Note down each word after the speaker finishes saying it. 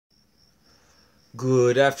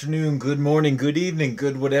Good afternoon, good morning, good evening,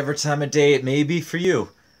 good whatever time of day it may be for you.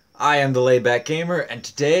 I am the Layback Gamer, and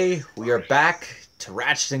today we are back to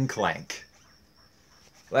Ratchet and Clank.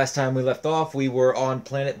 Last time we left off, we were on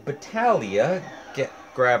planet Battalia,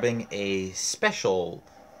 grabbing a special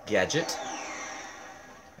gadget.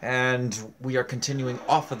 And we are continuing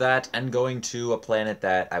off of that and going to a planet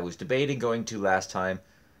that I was debating going to last time,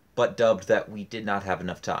 but dubbed that we did not have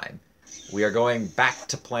enough time. We are going back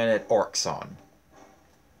to planet Orxon.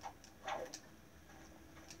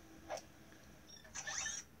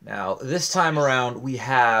 Now, this time around, we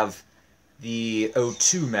have the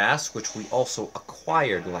O2 mask, which we also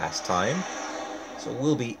acquired last time. So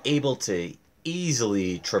we'll be able to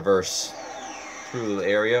easily traverse through the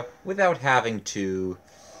area without having to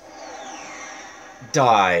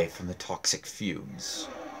die from the toxic fumes.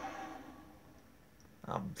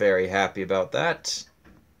 I'm very happy about that.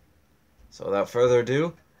 So without further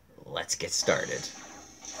ado, let's get started.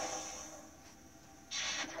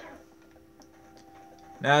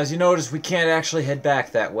 Now, as you notice, we can't actually head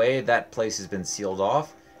back that way. That place has been sealed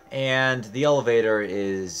off. And the elevator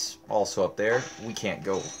is also up there. We can't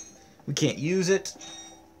go. We can't use it.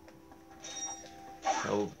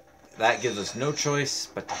 So that gives us no choice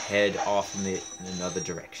but to head off in another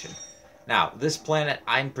direction. Now, this planet,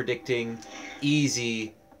 I'm predicting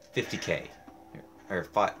easy 50k. Or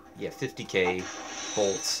 50k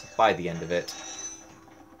volts by the end of it.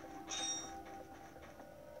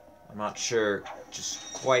 I'm not sure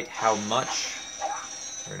just quite how much,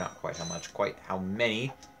 or not quite how much, quite how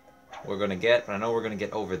many we're going to get, but I know we're going to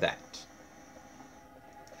get over that.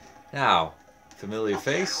 Now, familiar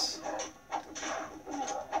face.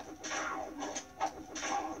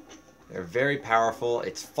 They're very powerful.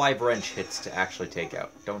 It's 5 wrench hits to actually take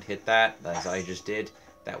out. Don't hit that, as I just did.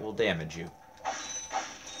 That will damage you.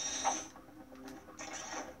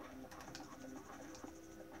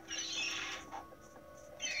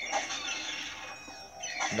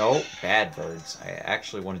 No, bad birds. I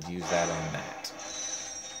actually wanted to use that on that.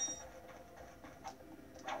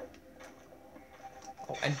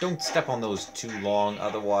 Oh, and don't step on those too long,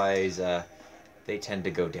 otherwise they tend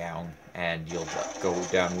to go down, and you'll go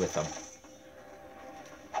down with them.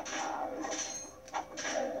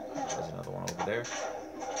 There's another one over there.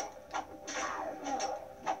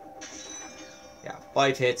 Yeah,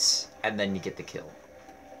 5 hits, and then you get the kill.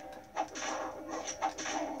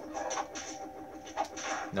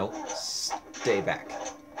 No, stay back.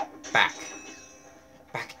 Back.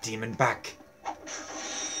 Back, demon, back.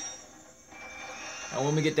 Now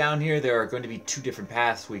when we get down here, there are going to be 2 different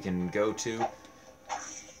paths we can go to.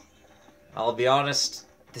 I'll be honest,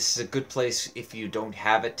 this is a good place if you don't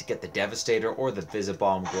have it to get the Devastator or the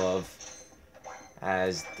Visibomb glove.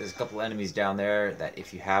 As there's a couple enemies down there that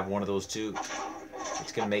if you have one of those 2,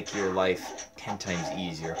 it's going to make your life 10 times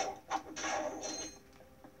easier.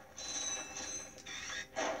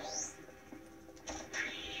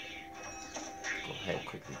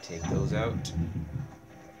 Quickly take those out.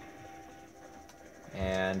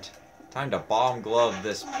 And time to bomb glove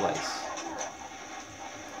this place.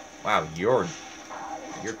 Wow, you're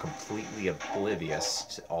completely oblivious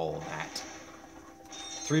to all of that.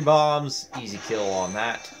 3 bombs, easy kill on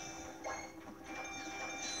that.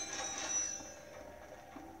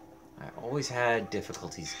 I always had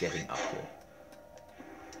difficulties getting up here.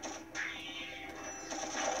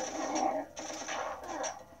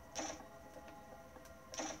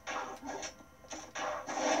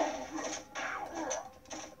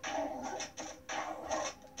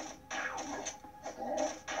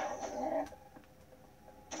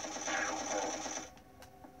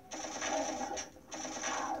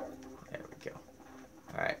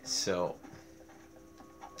 So,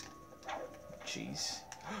 jeez,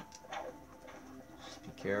 just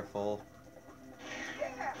be careful.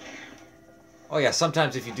 Oh yeah,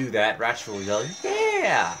 sometimes if you do that, Ratchet will yell,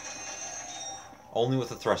 yeah! Only with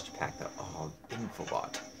the thruster pack though. Oh,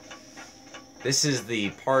 infobot. This is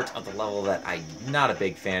the part of the level that I'm not a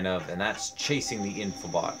big fan of, and that's chasing the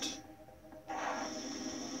infobot.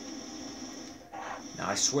 Now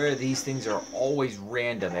I swear these things are always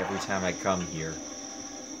random every time I come here.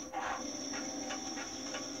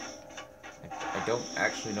 I don't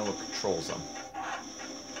actually know what controls them.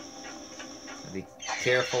 So be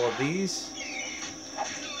careful of these.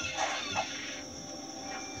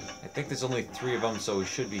 I think there's only 3 of them, so we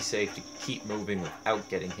should be safe to keep moving without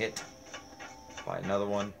getting hit by another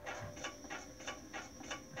one.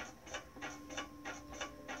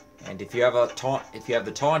 And if you have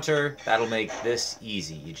the taunter, that'll make this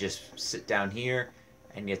easy. You just sit down here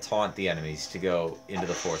and you taunt the enemies to go into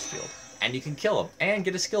the force field. And you can kill them and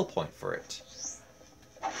get a skill point for it.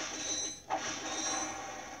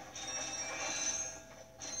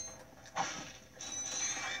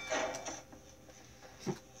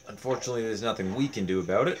 Unfortunately, there's nothing we can do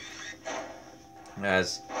about it,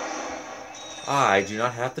 as I do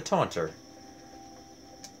not have the taunter.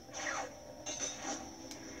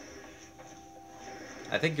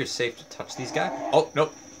 I think you're safe to touch these guys. Oh,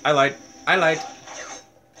 nope. I lied. I lied.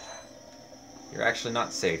 You're actually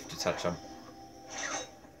not safe to touch them.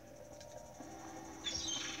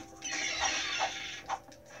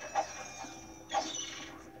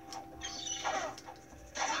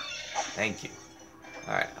 Thank you.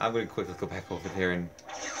 Alright, I'm going to quickly go back over there and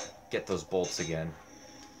get those bolts again.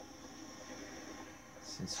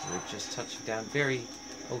 Since we're just touching down very,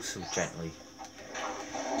 oh so gently.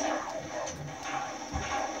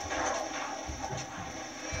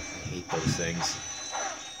 I hate those things.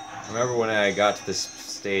 I remember when I got to this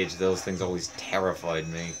stage, those things always terrified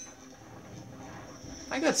me.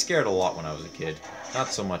 I got scared a lot when I was a kid. Not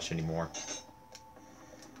so much anymore.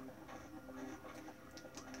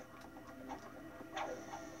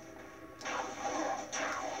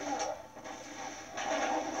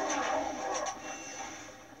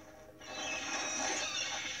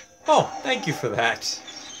 Oh, thank you for that.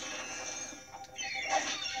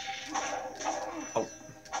 Oh.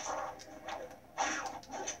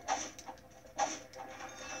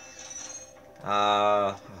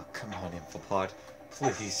 Oh, come on, Infopod.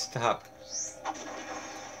 Please stop.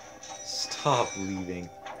 Stop leaving.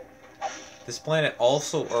 This planet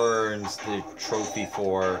also earns the trophy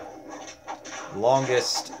for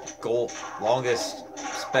longest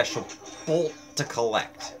special bolt to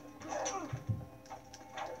collect.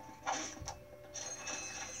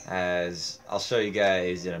 As I'll show you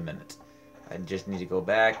guys in a minute. I just need to go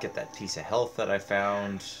back, get that piece of health that I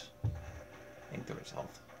found. I think there was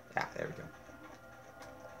health. Yeah, there we go.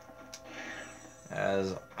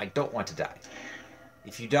 As I don't want to die.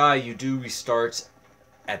 If you die, you do restart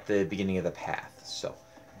at the beginning of the path. So,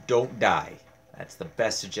 don't die. That's the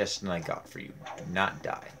best suggestion I got for you. Do not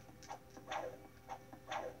die.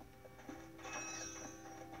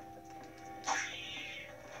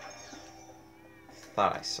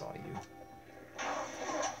 Thought I saw you.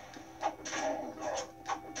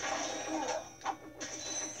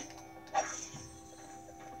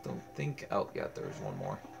 Don't think... Oh, yeah, there's one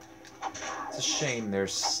more. It's a shame they're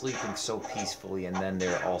sleeping so peacefully and then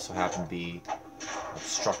they also happen to be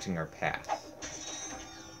obstructing our path.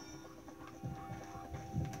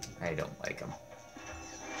 I don't like them.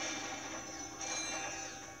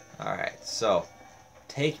 Alright, so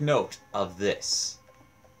take note of this.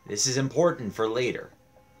 This is important for later.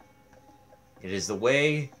 It is the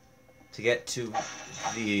way to get to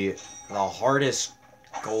the hardest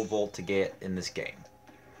gold bolt to get in this game.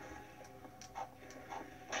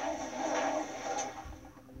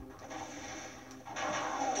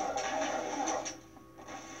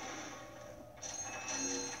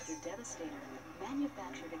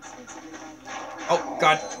 Oh,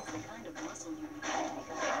 God.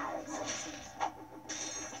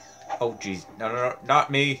 Oh, jeez. No, no, no. Not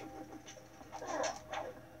me.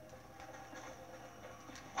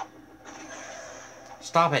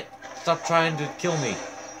 Stop it. Stop trying to kill me.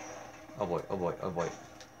 Oh, boy. Oh, boy. Oh, boy.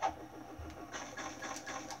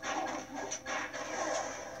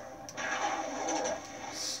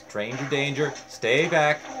 Stranger danger. Stay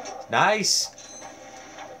back. Nice.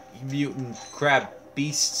 You mutant crab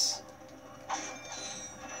beasts.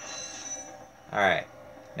 Alright.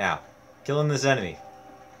 Now, killing this enemy.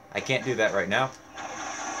 I can't do that right now.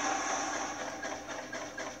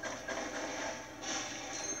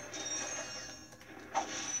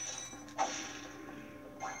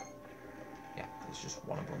 Yeah, there's just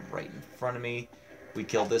one of them right in front of me. We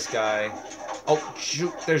killed this guy. Oh,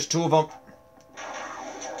 shoot, there's two of them.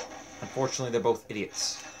 Unfortunately, they're both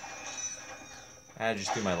idiots. And I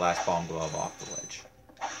just threw my last bomb glove off the ledge.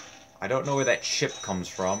 I don't know where that ship comes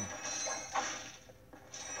from.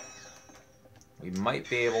 We might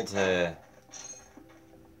be able to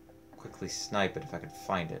quickly snipe it if I could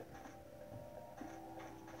find it.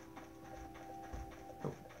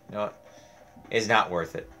 Oh, you know what? It's not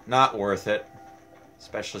worth it. Not worth it.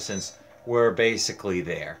 Especially since we're basically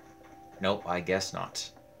there. Nope, I guess not.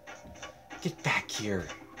 Get back here.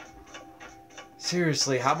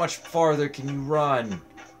 Seriously, how much farther can you run?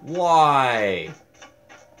 Why?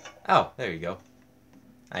 Oh, there you go.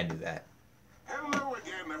 I knew that. Hello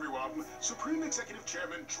again, everyone. Supreme Executive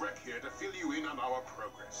Chairman Trek here to fill you in on our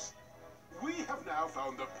progress. We have now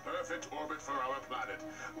found the perfect orbit for our planet,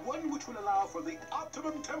 one which will allow for the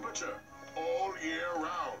optimum temperature all year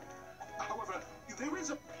round. However, there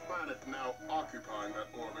is a planet now occupying that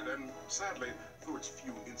orbit, and sadly, for its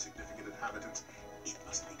few insignificant inhabitants, it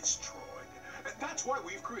must be destroyed. And that's why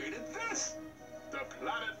we've created this. The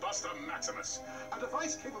Planet Buster Maximus, a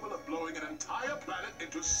device capable of blowing an entire planet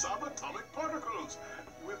into subatomic particles.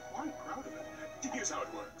 We're quite proud of it. Here's how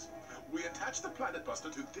it works. We attach the Planet Buster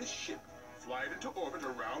to this ship, fly it into orbit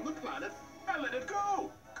around the planet, and let it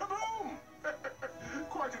go. Kaboom!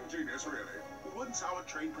 Quite ingenious, really. Once our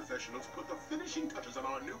trained professionals put the finishing touches on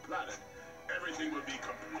our new planet, everything will be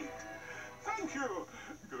complete. Thank you.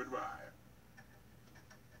 Goodbye.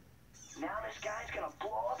 Now this guy's gonna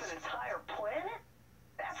blow up an entire planet?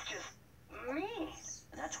 That's just mean.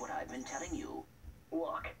 That's what I've been telling you.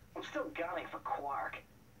 Look, I'm still gunning for Quark.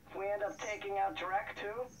 If we end up taking out Drek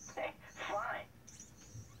too, hey, fine.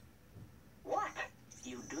 What?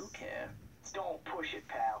 You do care. Don't push it,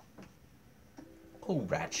 pal. Oh,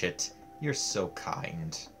 Ratchet, you're so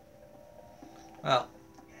kind. Well,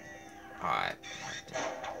 alright.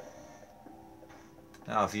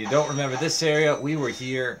 Now, if you don't remember this area, we were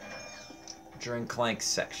here during Clank's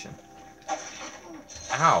section.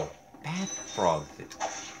 Ow! Bad frog.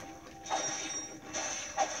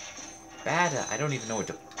 Bad, I don't even know what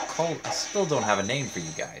to call. I still don't have a name for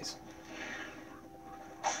you guys.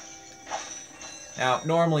 Now,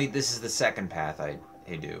 normally this is the second path I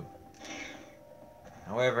do.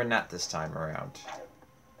 However, not this time around.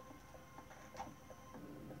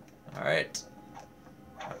 Alright.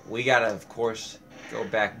 We gotta, of course, go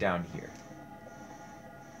back down here.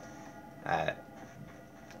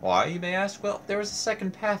 Why, you may ask? Well, there was a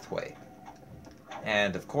second pathway.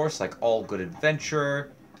 And, of course, like all good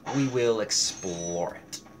adventurer, we will explore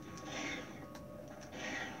it.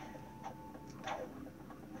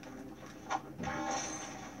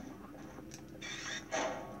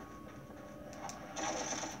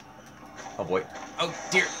 Oh boy. Oh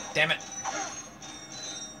dear, damn it.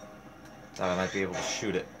 Thought I might be able to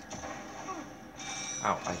shoot it.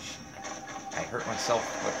 Ow, I hurt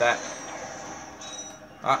myself with that.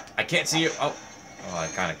 Ah, I can't see you. Oh, well, I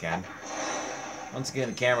kind of can. Once again,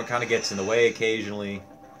 the camera kind of gets in the way occasionally.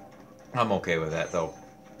 I'm okay with that, though.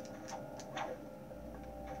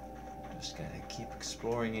 Just gotta keep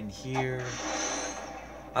exploring in here.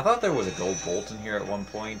 I thought there was a gold bolt in here at one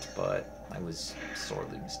point, but I was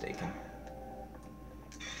sorely mistaken.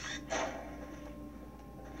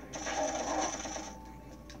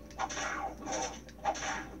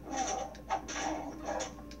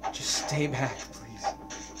 Just stay back, please.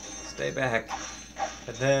 Stay back.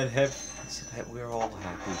 And then have so that we're all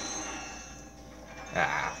happy.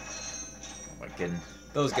 Ah. I'm not kidding.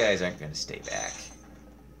 Those guys aren't going to stay back.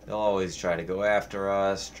 They'll always try to go after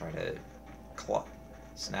us, try to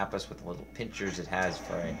snap us with the little pinchers it has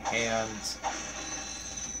for our hands.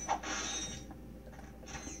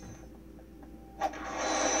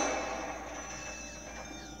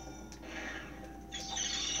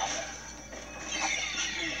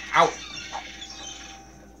 Ow!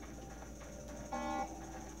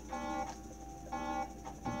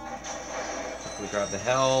 We grab the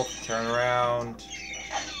health, turn around.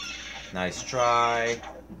 Nice try.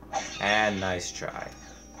 And nice try.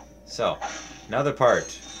 So, another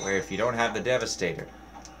part where if you don't have the Devastator,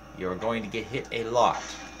 you're going to get hit a lot.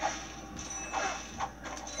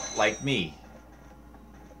 Like me.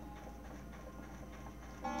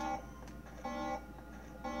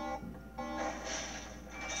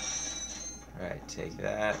 Alright, take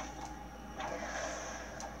that.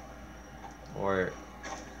 Or...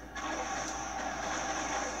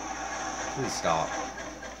 please stop.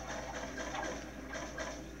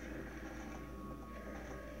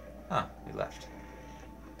 Huh, he left.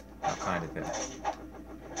 How kind of him.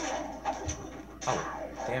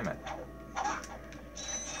 Oh, damn it.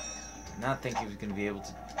 Did not think he was going to be able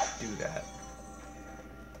to do that.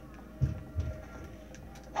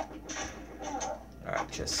 Alright,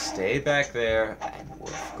 just stay back there, and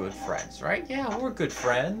we're good friends, right? Yeah, we're good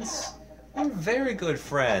friends. We're very good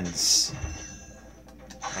friends.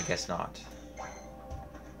 I guess not.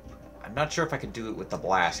 I'm not sure if I could do it with the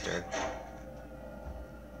blaster.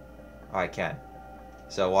 Oh, I can.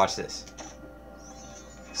 So watch this.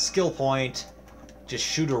 Skill point. Just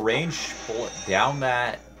shoot a ranged bullet down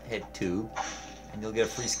that head tube, and you'll get a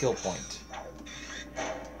free skill point.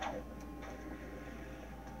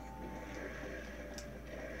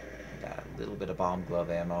 Got a little bit of bomb glove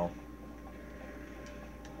ammo.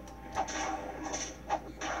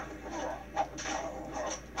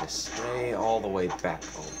 Just stay all the way back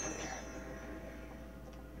over there.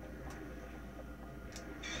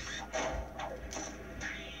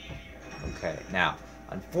 Okay, now,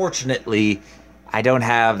 unfortunately, I don't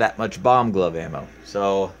have that much bomb glove ammo,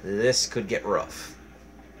 so this could get rough.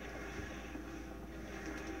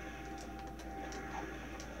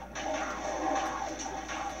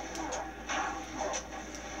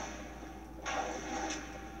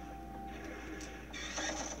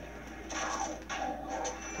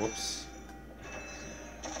 Whoops.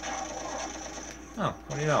 Oh,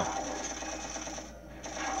 what do you know?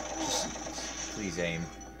 Just please aim.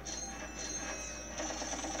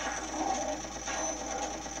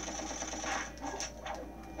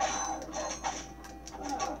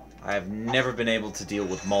 I have never been able to deal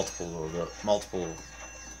with multiple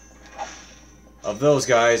of those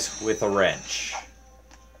guys with a wrench.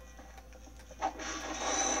 I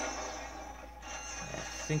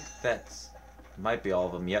think that's might be all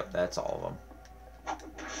of them. Yep, that's all of them.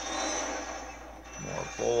 More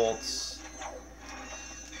bolts.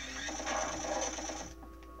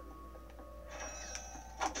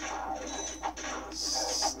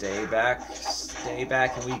 Stay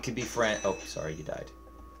back, and we can be friends. Oh, sorry, you died.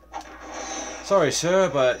 Sorry, sir,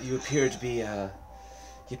 but you appear to be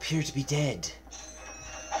dead.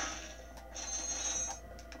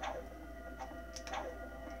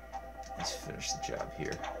 Let's finish the job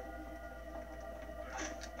here.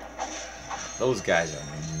 Those guys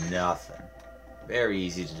are nothing. Very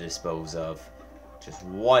easy to dispose of. Just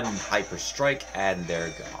one hyper strike and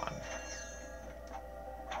they're gone.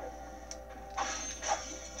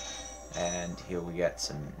 And here we get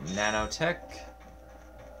some nanotech.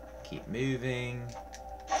 Keep moving.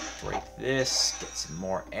 Break this. Get some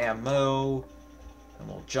more ammo. And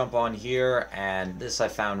we'll jump on here. And this I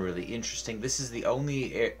found really interesting. This is the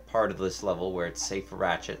only part of this level where it's safe for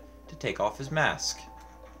Ratchet to take off his mask.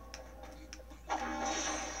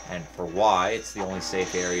 And for why it's the only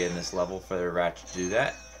safe area in this level for Ratchet to do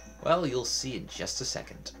that, well, you'll see in just a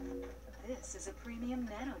second. This is a premium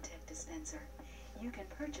nanotech dispenser. You can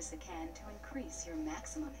purchase a can to increase your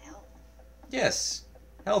maximum health. Yes,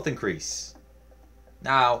 health increase.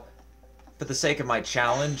 Now, for the sake of my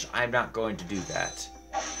challenge, I'm not going to do that.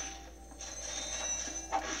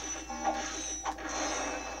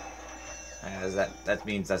 As that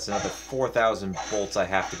means that's another 4,000 bolts I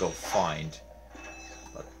have to go find.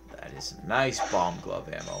 But that is nice bomb glove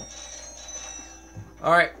ammo.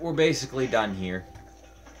 Alright, we're basically done here.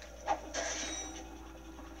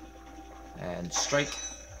 And strike.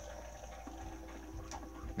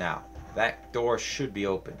 Now, that door should be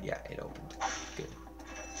open. Yeah, it opened. Good.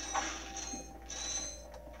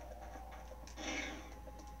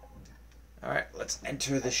 Alright, let's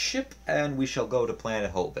enter the ship and we shall go to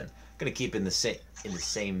planet Hoven. I'm gonna keep in the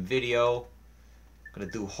same video. I'm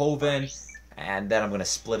gonna do Hoven and then I'm gonna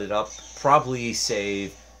split it up. Probably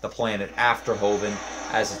save the planet after Hoven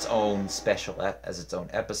as its own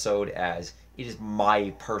episode, as it is my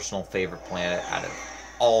personal favorite planet out of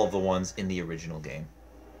all of the ones in the original game.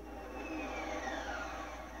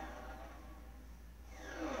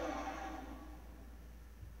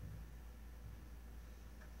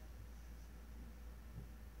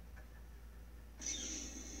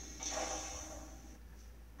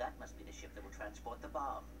 That must be the ship that will transport the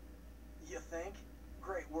bomb. You think?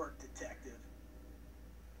 Great work, Detective.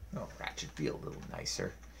 Oh, Ratchet, be a little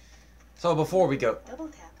nicer. So before we go... Double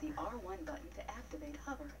tap the R1 button to activate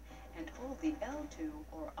hover, and hold the L2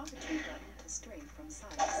 or R2 button to stray from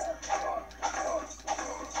side to side.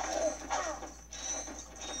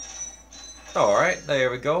 Alright,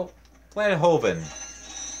 there we go. Planet Hoven.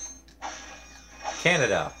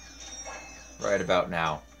 Canada. Right about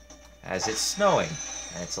now. As it's snowing,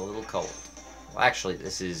 and it's a little cold. Well, actually,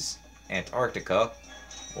 this is Antarctica,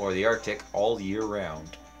 or the Arctic, all year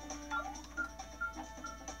round.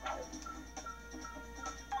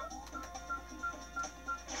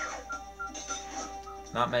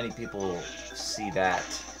 Not many people see that.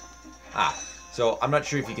 So I'm not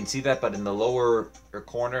sure if you can see that, but in the lower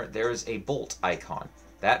corner, there's a bolt icon.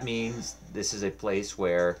 That means this is a place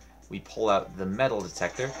where we pull out the metal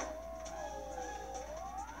detector,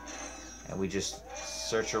 and we just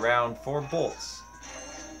search around for bolts.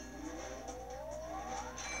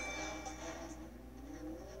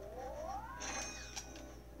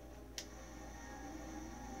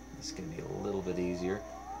 This is going to be a little bit easier.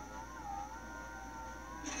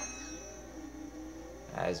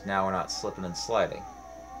 As now we're not slipping and sliding.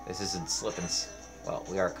 This isn't slipping. Well,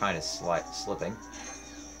 we are kind of slipping.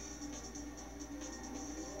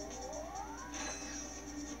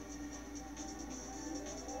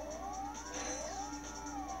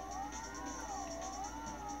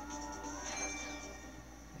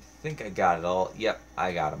 I think I got it all. Yep,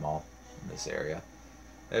 I got them all in this area.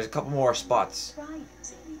 There's a couple more spots. Try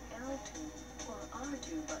using the L2 or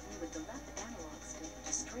R2 button with the left analog stick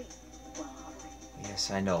to strafe while hovering.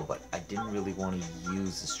 Yes, I know, but I didn't really want to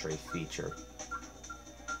use the strafe feature.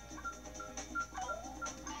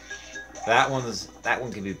 That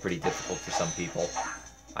one can be pretty difficult for some people.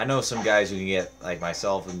 I know some guys who can get, like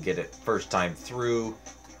myself, who can get it first time through.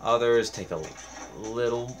 Others take a a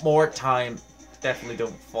little more time. Definitely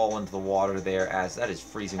don't fall into the water there, as that is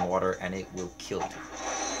freezing water and it will kill you.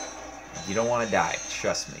 You don't want to die,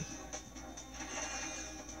 trust me.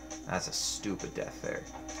 That's a stupid death there.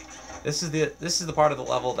 This is the part of the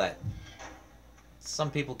level that some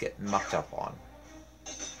people get mucked up on.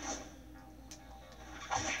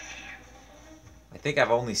 I think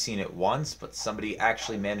I've only seen it once, but somebody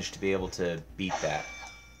actually managed to be able to beat that.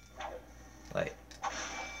 Like,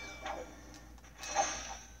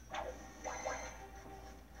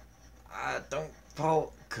 don't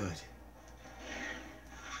fall. Good.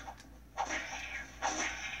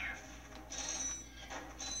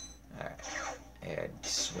 Alright. And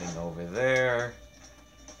swing over there.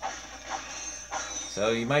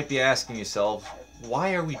 So you might be asking yourself,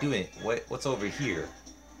 why are we doing it? What's over here?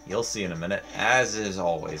 You'll see in a minute. As is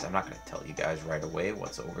always, I'm not going to tell you guys right away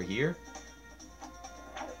what's over here.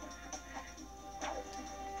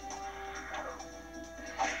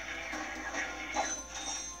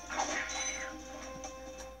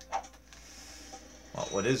 Well,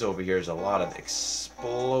 what is over here is a lot of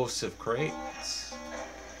explosive crates.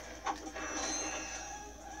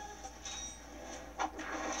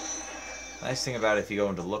 Nice thing about it, if you go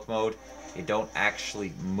into look mode, you don't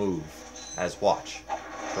actually move. As watch.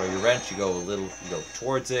 Throw your wrench, you go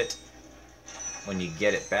towards it. When you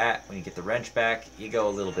get it back, when you get the wrench back, you go a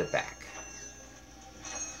little bit back.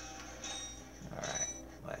 Alright,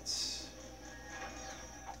 let's...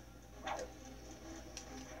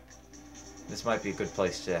 This might be a good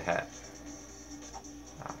place to head.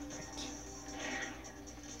 Alright.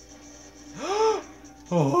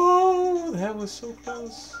 Oh, that was so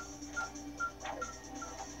close.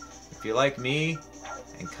 If you're like me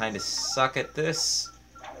and kind of suck at this,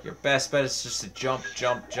 your best bet is just to jump,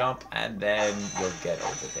 jump, jump, and then you'll get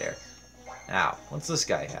over there. Now, what's this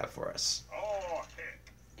guy have for us? Oh,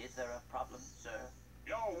 heck. Is there a problem, sir?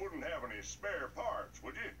 Y'all wouldn't have any spare parts,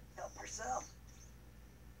 would you? Help yourself.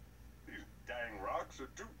 These dang rocks are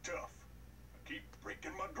too tough. I keep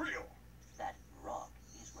breaking my drill. That rock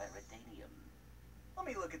is Raritanium. Let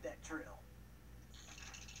me look at that drill.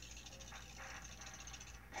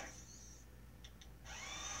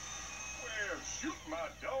 Well, shoot my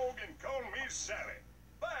dog and call me Sally.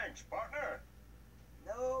 Thanks, partner.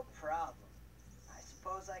 No problem. I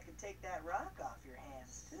suppose I could take that rock off your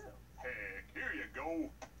hands, too. Heck, here you go.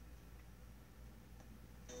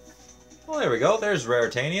 Well, there we go. There's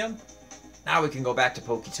Raritanium. Now we can go back to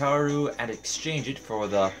Pokitaru and exchange it for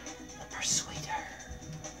the Persuader,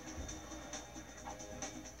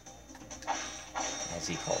 as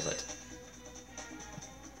he calls it.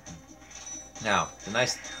 Now,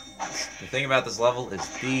 the thing about this level is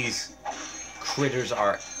these critters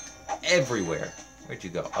are everywhere. Where'd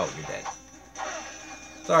you go? Oh, you're dead.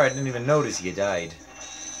 Sorry, I didn't even notice you died.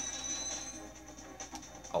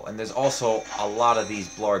 Oh, and there's also a lot of these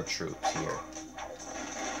Blarg troops here.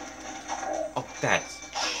 Oh, that's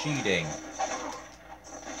cheating.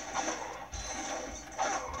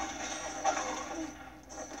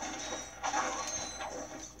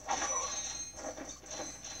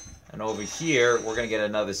 And over here, we're gonna get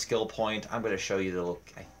another skill point. I'm gonna show you the little.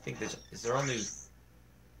 I think there's. Is there only?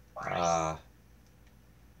 Crap.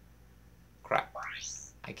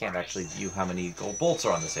 I can't actually view how many gold bolts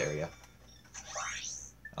are on this area.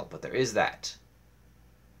 Oh, but there is that.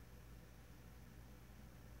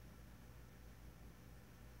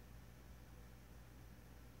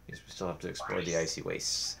 Guess we still have to explore the icy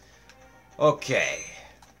wastes. Okay.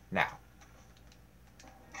 Now.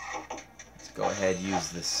 Let's go ahead and use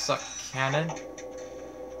the suck cannon.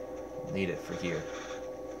 We'll need it for here.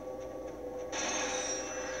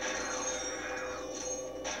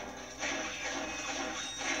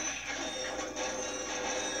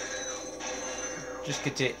 Just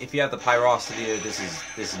get to, if you have the pyrosity, this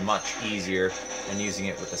is much easier than using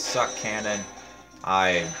it with the suck cannon.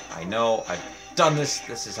 I know, I've done this.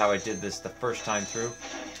 This is how I did this the first time through.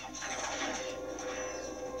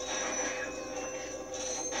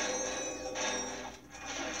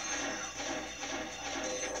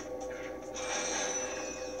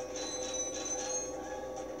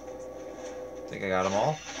 I think I got them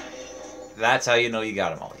all. That's how you know you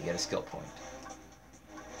got them all. You get a skill point.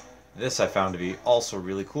 This I found to be also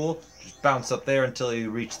really cool. Just bounce up there until you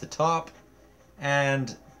reach the top,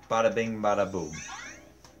 and bada bing, bada boom.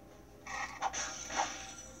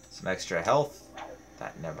 Some extra health.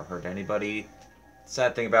 That never hurt anybody.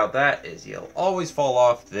 Sad thing about that is you'll always fall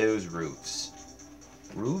off those roofs.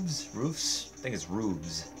 Roofs? Roofs? I think it's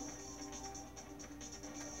roofs.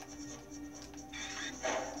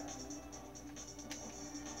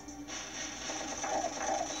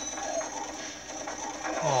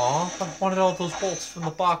 Aw, wanted all those bolts from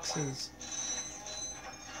the boxes.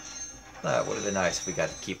 That would have been nice if we got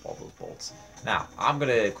to keep all those bolts. Now, I'm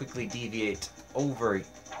going to quickly deviate over.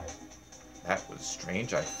 That was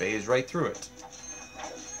strange. I phased right through it.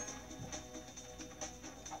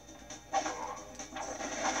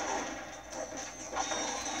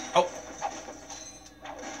 Oh.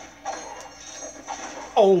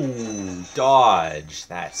 Oh, dodge.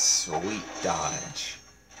 That's sweet dodge.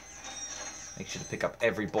 Make sure to pick up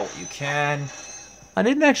every bolt you can. I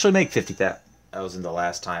didn't actually make 50,000 the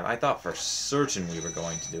last time. I thought for certain we were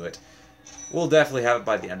going to do it. We'll definitely have it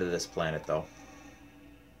by the end of this planet, though.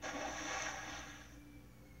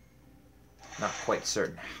 Not quite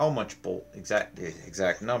certain how much bolt,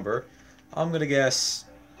 exact number. I'm gonna guess,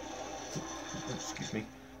 excuse me,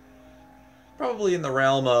 probably in the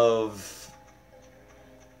realm of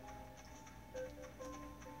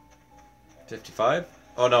 55?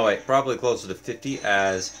 Oh no, wait, probably closer to 50,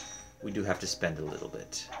 as we do have to spend a little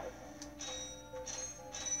bit.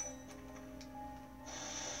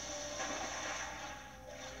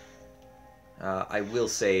 I will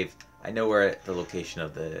save. I know where the location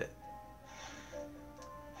of the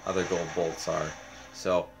other gold bolts are,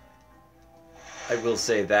 so I will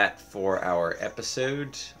save that for our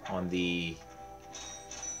episode on the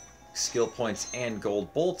skill points and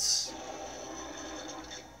gold bolts.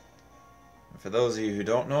 For those of you who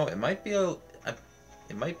don't know, it might be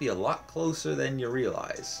a lot closer than you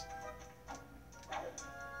realize.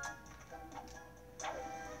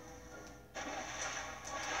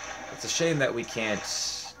 It's a shame that we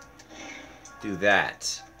can't do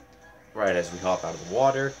that right as we hop out of the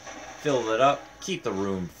water, fill it up, keep the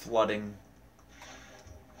room flooding.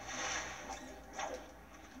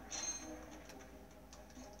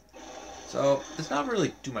 So, there's not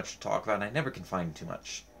really too much to talk about, and I never can find too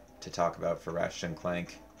much to talk about for Ratchet and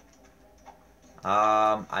Clank.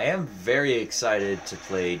 I am very excited to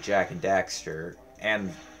play Jak and Daxter,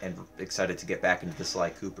 and excited to get back into the Sly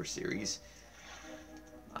Cooper series.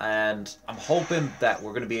 And I'm hoping that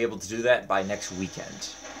we're going to be able to do that by next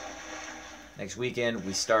weekend. Next weekend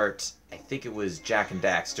we start, I think it was Jak and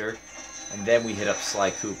Daxter, and then we hit up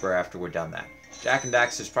Sly Cooper after we're done that. Jak and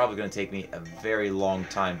Daxter is probably going to take me a very long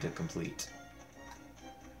time to complete,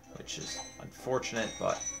 which is unfortunate,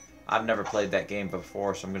 but I've never played that game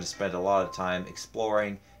before, so I'm going to spend a lot of time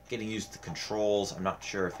exploring, getting used to the controls. I'm not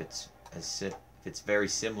sure if it's very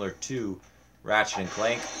similar to Ratchet and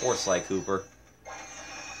Clank or Sly Cooper.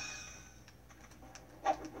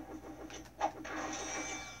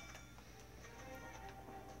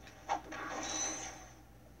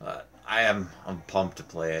 But I'm pumped to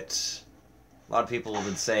play it. A lot of people have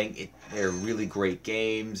been saying they're really great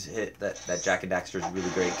games. That Jak and Daxter is a really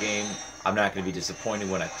great game. I'm not going to be disappointed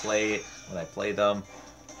when I play them.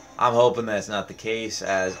 I'm hoping that's not the case,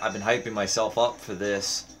 as I've been hyping myself up for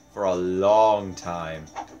this for a long time.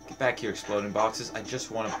 Get back here, exploding boxes. I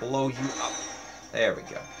just want to blow you up. There we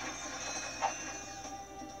go.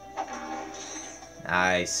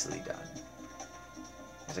 Nicely done.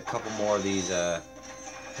 There's a couple more of these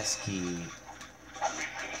pesky...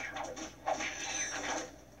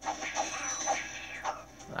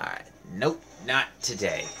 Alright, nope, not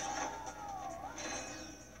today.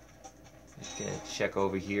 Just gonna check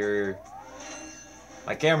over here.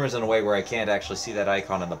 My camera's in a way where I can't actually see that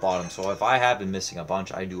icon on the bottom, so if I have been missing a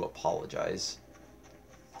bunch, I do apologize.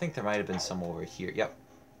 I think there might have been some over here. Yep.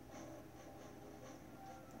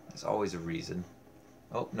 There's always a reason.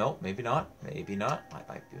 Oh, no, maybe not. Maybe not. I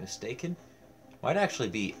might be mistaken. Might actually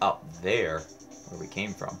be up there, where we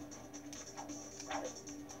came from.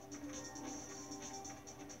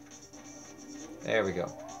 There we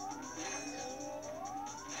go.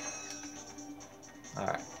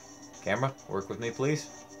 Alright. Camera, work with me, please.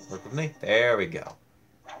 Work with me. There we go.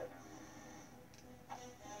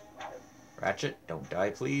 Ratchet, don't die,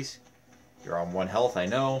 please. You're on 1 health, I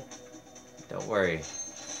know. Don't worry.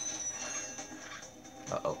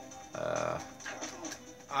 Uh-oh.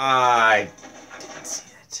 I didn't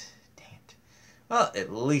see it. Dang it. Well,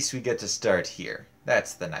 at least we get to start here.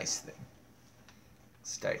 That's the nice thing.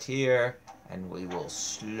 Start here, and we will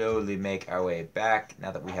slowly make our way back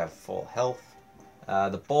now that we have full health.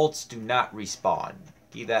 The bolts do not respawn.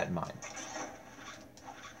 Keep that in mind.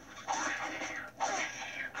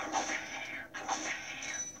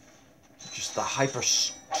 Just the Hyper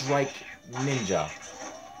Strike Ninja.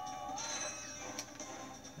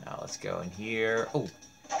 Now let's go in here. Oh,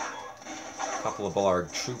 a couple of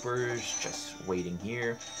Blarg troopers just waiting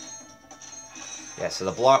here. Yeah, so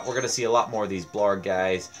the Blarg, we're going to see a lot more of these Blarg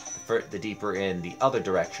guys the deeper in the other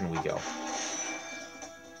direction we go.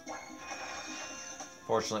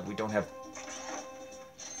 Fortunately, we don't have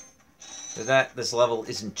This level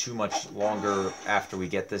isn't too much longer after we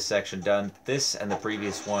get this section done. This and the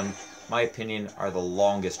previous one, my opinion, are the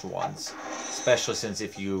longest ones. Especially since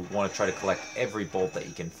if you want to try to collect every bolt that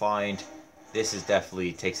you can find, this is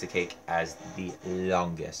definitely takes the cake as the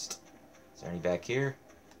longest. Is there any back here?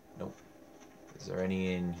 Nope. Is there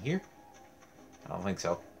any in here? I don't think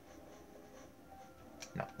so.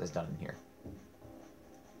 No, there's none in here.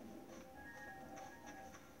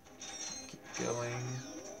 Keep going.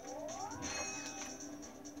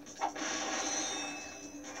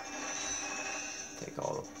 Take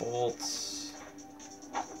all the bolts.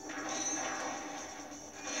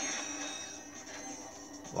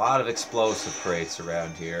 A lot of explosive crates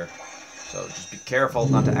around here. So just be careful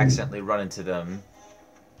not to accidentally run into them.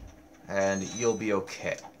 And you'll be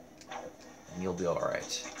okay. And you'll be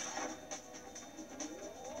alright.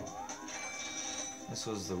 This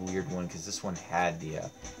was the weird one because this one had the...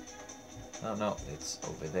 Oh no, it's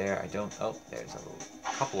over there. I don't... Oh, there's a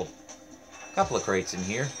couple of crates in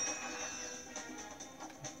here.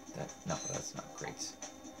 No, that's not crates.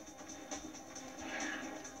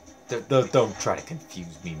 Don't try to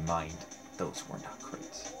confuse me, mind. Those were not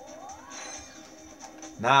crates.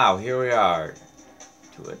 Now, here we are.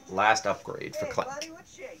 To a last upgrade for Clank. Buddy,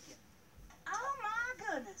 what's shaking? Oh my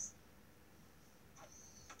goodness.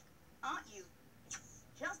 Aren't you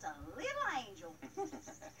just a little angel?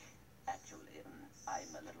 Actually,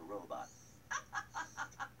 I'm a little robot.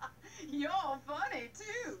 You're funny,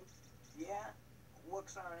 too. Yeah,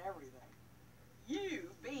 looks aren't everything.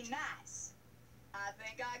 You be nice. I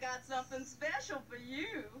think I got something special for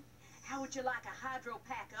you. How would you like a hydro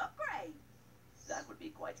pack upgrade? That would be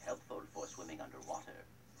quite helpful for swimming underwater.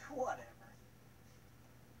 Whatever.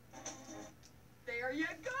 There you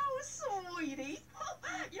go, sweetie.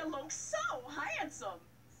 You look so handsome.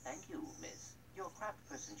 Thank you, miss. Your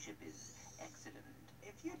craftspersonship is excellent.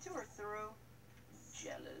 If you two are through,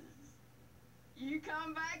 Jealous. You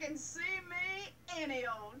come back and see me any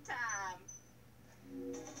old time.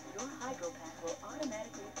 Your hydro pack will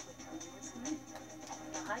automatically equip when you swim.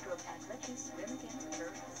 The hydro pack lets you swim against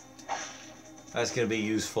currents. That's going to be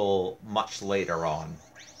useful much later on.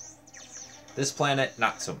 This planet,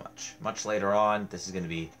 not so much. Much later on, this is going to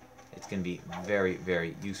be... It's going to be very,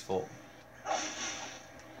 very useful.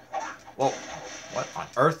 Whoa. What on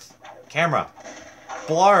earth? Camera.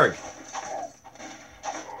 Blarg.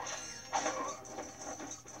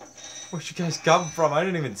 Where'd you guys come from? I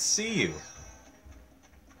didn't even see you.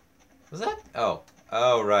 Was that? Oh.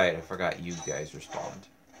 Oh, right. I forgot you guys respawned.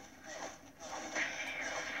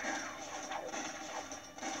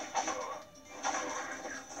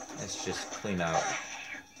 Let's just clean out.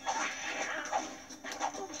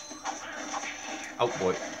 Oh,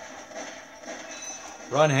 boy.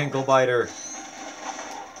 Run, Henkelbiter.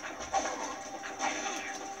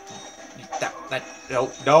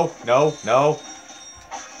 No.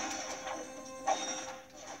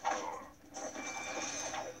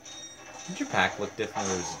 Did your pack look different,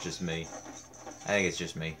 or is it just me? I think it's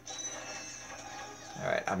just me.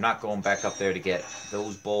 Alright, I'm not going back up there to get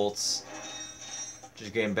those bolts.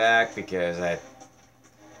 Just getting back because I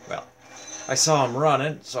saw him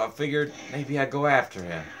running, so I figured maybe I'd go after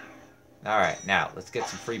him. Alright, now, let's get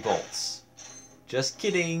some free bolts. Just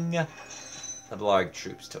kidding. The Blarg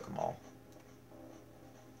troops took them all.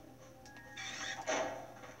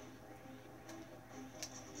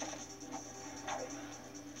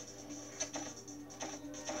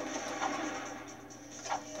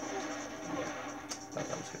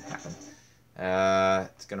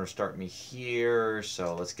 It's gonna restart me here,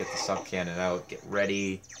 so let's get the sub cannon out, get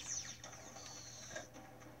ready.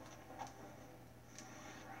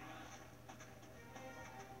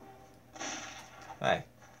 Hey.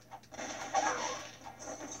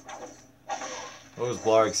 What was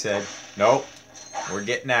Blarg said? Nope. We're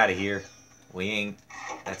getting out of here. We ain't...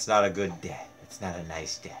 That's not a good death. It's not a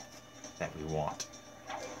nice death that we want.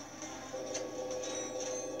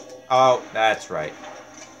 Oh, that's right.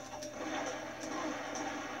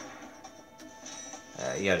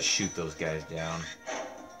 You gotta shoot those guys down.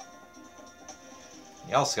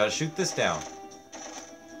 You also gotta shoot this down.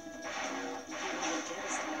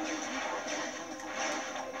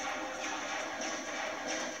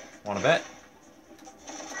 Wanna bet?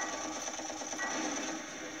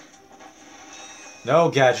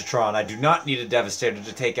 No, Gadgetron, I do not need a Devastator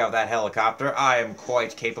to take out that helicopter. I am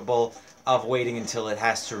quite capable of waiting until it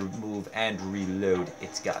has to move and reload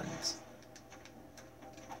its guns.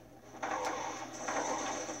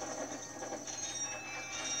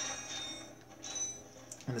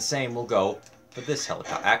 And the same will go for this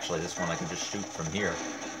helicopter. Actually, this one I can just shoot from here.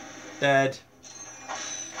 Dead.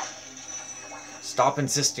 Stop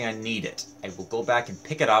insisting I need it. I will go back and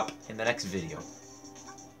pick it up in the next video.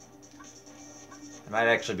 I might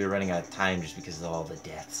actually be running out of time just because of all the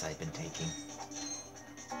deaths I've been taking.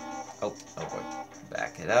 Oh boy.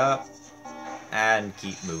 Back it up. And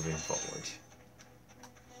keep moving forward.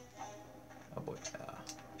 Oh boy.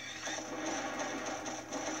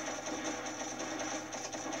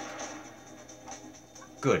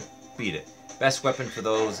 Good. Beat it. Best weapon for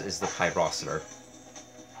those is the Pyroceter.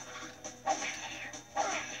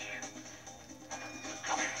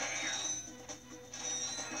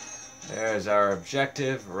 There's our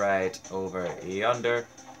objective right over yonder.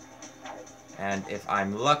 And if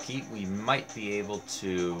I'm lucky, we might be able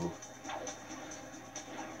to...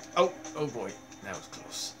 Oh boy, that was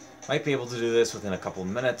close. Might be able to do this within a couple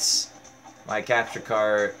minutes. My capture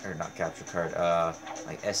card, or not capture card,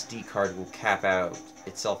 my SD card will cap out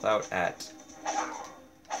itself out at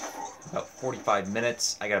about 45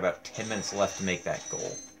 minutes. I got about 10 minutes left to make that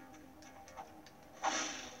goal.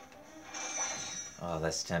 Oh,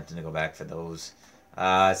 that's tempting to go back for those.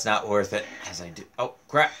 It's not worth it, as I do... Oh,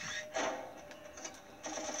 crap!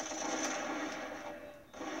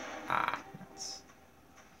 Nuts.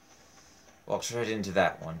 Walks right into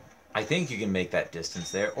that one. I think you can make that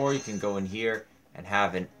distance there, or you can go in here and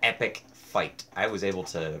have an epic fight. I was able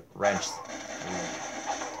to wrench...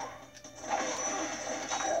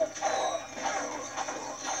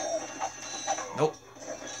 Nope.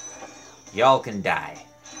 Y'all can die.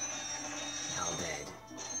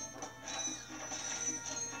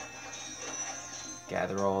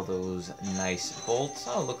 Gather all those nice bolts.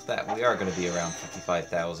 Oh, look at that. We are going to be around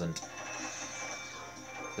 55,000.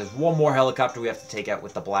 There's one more helicopter we have to take out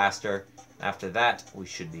with the blaster. After that, we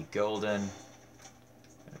should be golden.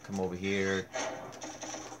 Gonna come over here.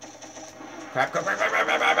 Crap.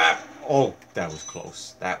 Oh, that was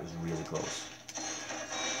close. That was really close.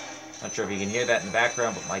 Not sure if you can hear that in the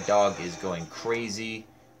background, but my dog is going crazy.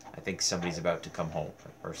 I think somebody's about to come home.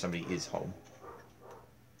 Or somebody is home.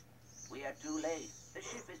 We are too late. The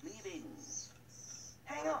ship is leaving.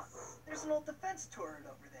 Hang on. There's an old defense turret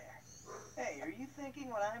over there. Hey, are you thinking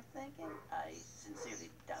what I'm thinking? I sincerely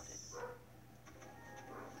doubt it.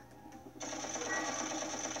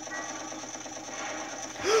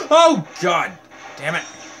 Oh, God! Damn it.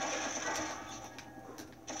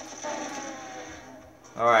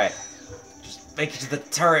 Alright. Just make it to the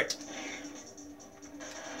turret.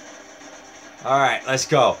 Alright, let's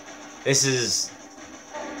go. This is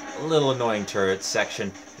a little annoying turret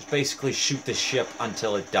section. Just basically shoot the ship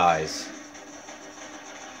until it dies.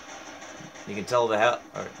 You can tell or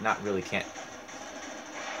not really can't.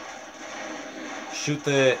 Shoot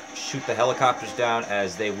the helicopters down,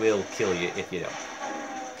 as they will kill you if you don't.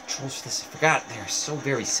 Controls for this, I forgot, they're so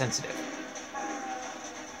very sensitive.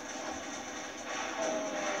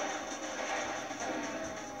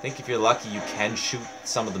 I think if you're lucky, you can shoot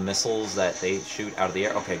some of the missiles that they shoot out of the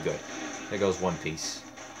air. Okay, good. There goes one piece.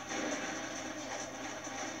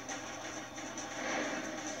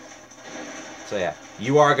 So yeah,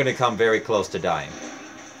 you are going to come very close to dying.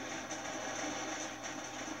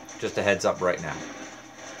 Just a heads up right now.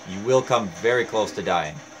 You will come very close to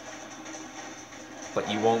dying. But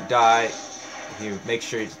you won't die if you make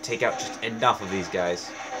sure to take out just enough of these guys.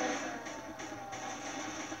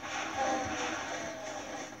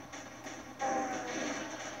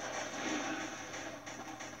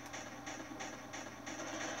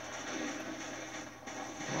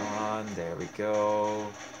 There we go.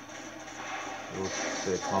 A little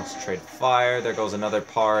bit of concentrated fire. There goes another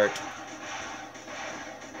part.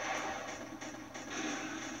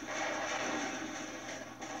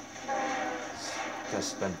 Gotta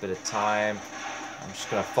spend a bit of time. I'm just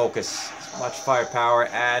gonna focus as much firepower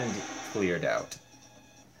and cleared out.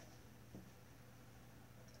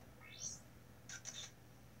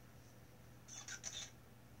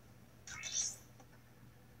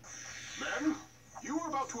 Men, you are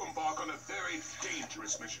about to embark on a very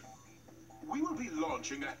dangerous mission. We will be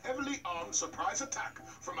launching a heavily armed surprise attack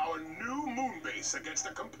from our new moon base against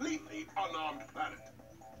a completely unarmed planet.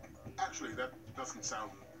 Actually, that doesn't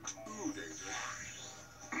sound too dangerous.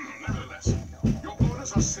 Nevertheless, your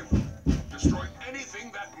orders are simple. Destroy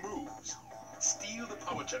anything that moves. Steal the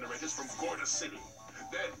power generators from Gorda City.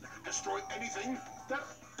 Then, destroy anything that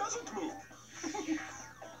doesn't move.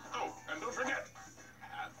 Oh, and don't forget,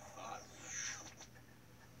 have fun.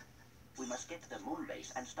 We must get to the moon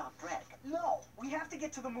base and stop Drek. No, we have to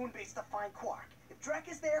get to the moon base to find Quark. If Drek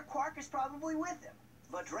is there, Quark is probably with him.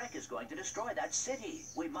 But Drek is going to destroy that city.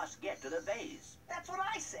 We must get to the base. That's what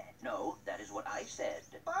I said. No, that is what I said.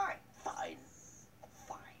 Fine. Fine.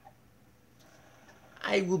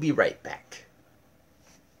 I will be right back.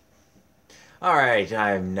 Alright,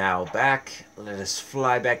 I'm now back. Let us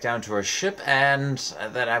fly back down to our ship, and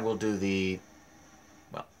then I will do the...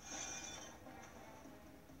 well...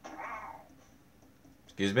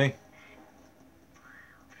 excuse me?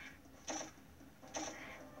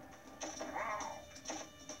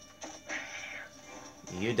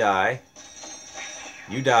 You die.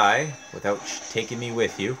 You die without taking me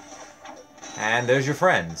with you. And there's your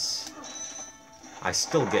friends. I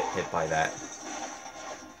still get hit by that.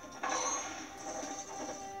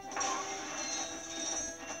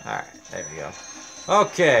 Alright, there we go.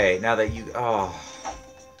 Okay, now that you... oh.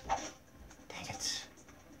 Dang it.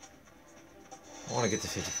 I want to get to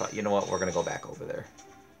 55. You know what? We're going to go back over there.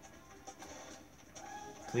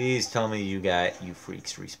 Please tell me you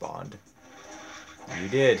freaks respawned. You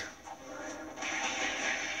did.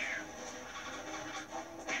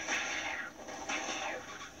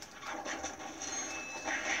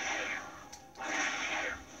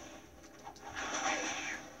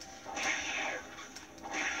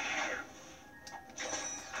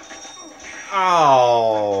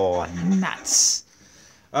 Oh, nuts.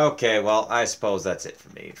 Okay, well, I suppose that's it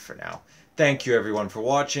for me for now. Thank you, everyone, for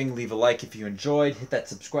watching. Leave a like if you enjoyed. Hit that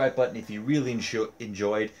subscribe button if you really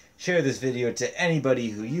enjoyed. Share this video to anybody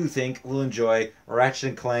who you think will enjoy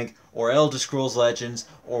Ratchet & Clank or Elder Scrolls Legends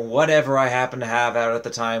or whatever I happen to have out at the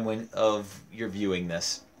time of your viewing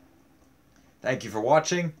this. Thank you for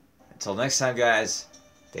watching. Until next time, guys,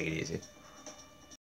 take it easy.